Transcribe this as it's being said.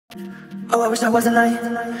Oh, I wish I wasn't lying.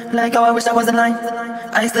 Like, oh, I wish I wasn't lying.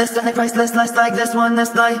 Iceless and they priceless, less like this one,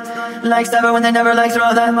 this light. Like Sever when they never like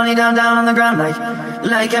throw that money down on the ground.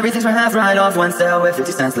 Like everything's for half right off one sale with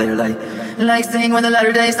 50 cents later. Like sing when the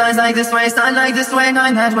latter day signs like this way, sign like this way,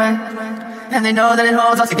 nine that way. And they know that it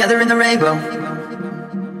holds all together in the rainbow.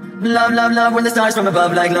 Love, love, love when the stars from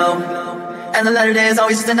above like low. And the latter day is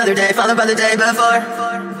always just another day, followed by the day before.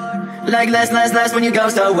 Like less, less, less when you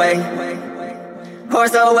ghost away. Pour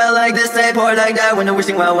so well like this, say pour like that when they're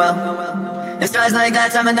wishing well. And skies like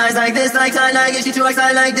that, time and nights like this, like tie like issue to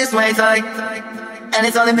I like this way, tie. And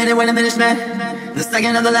it's all a minute when a minute's met. The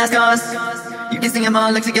second of the last cause. You can sing them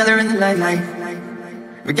all like together in the light.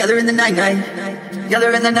 We're together in the night.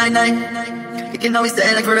 Together in the night. You can always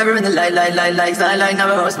say like forever in the light. Side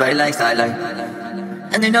never horse right like side.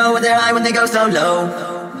 And they know when they're high when they go so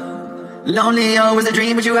low. Lonely, oh, was a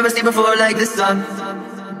dream would you ever see before like this song?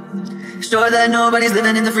 Sure that nobody's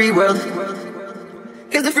living in the free world,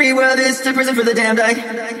 'cause the free world is to prison for the damned.